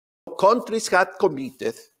countries had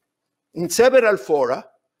committed in several fora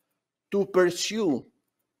to pursue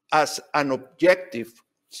as an objective,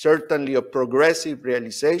 certainly a progressive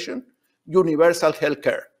realization, universal health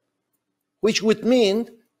care, which would mean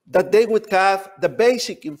that they would have the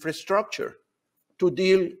basic infrastructure to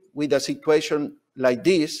deal with a situation like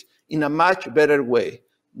this in a much better way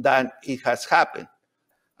than it has happened.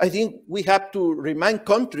 I think we have to remind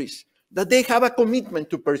countries that they have a commitment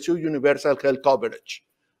to pursue universal health coverage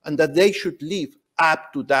and that they should live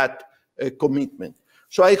up to that commitment.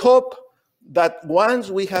 So I hope that once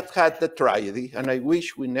we have had the tragedy, and I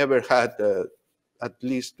wish we never had, at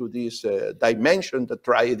least to this dimension, the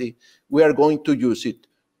tragedy, we are going to use it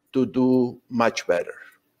to do much better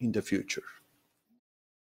in the future.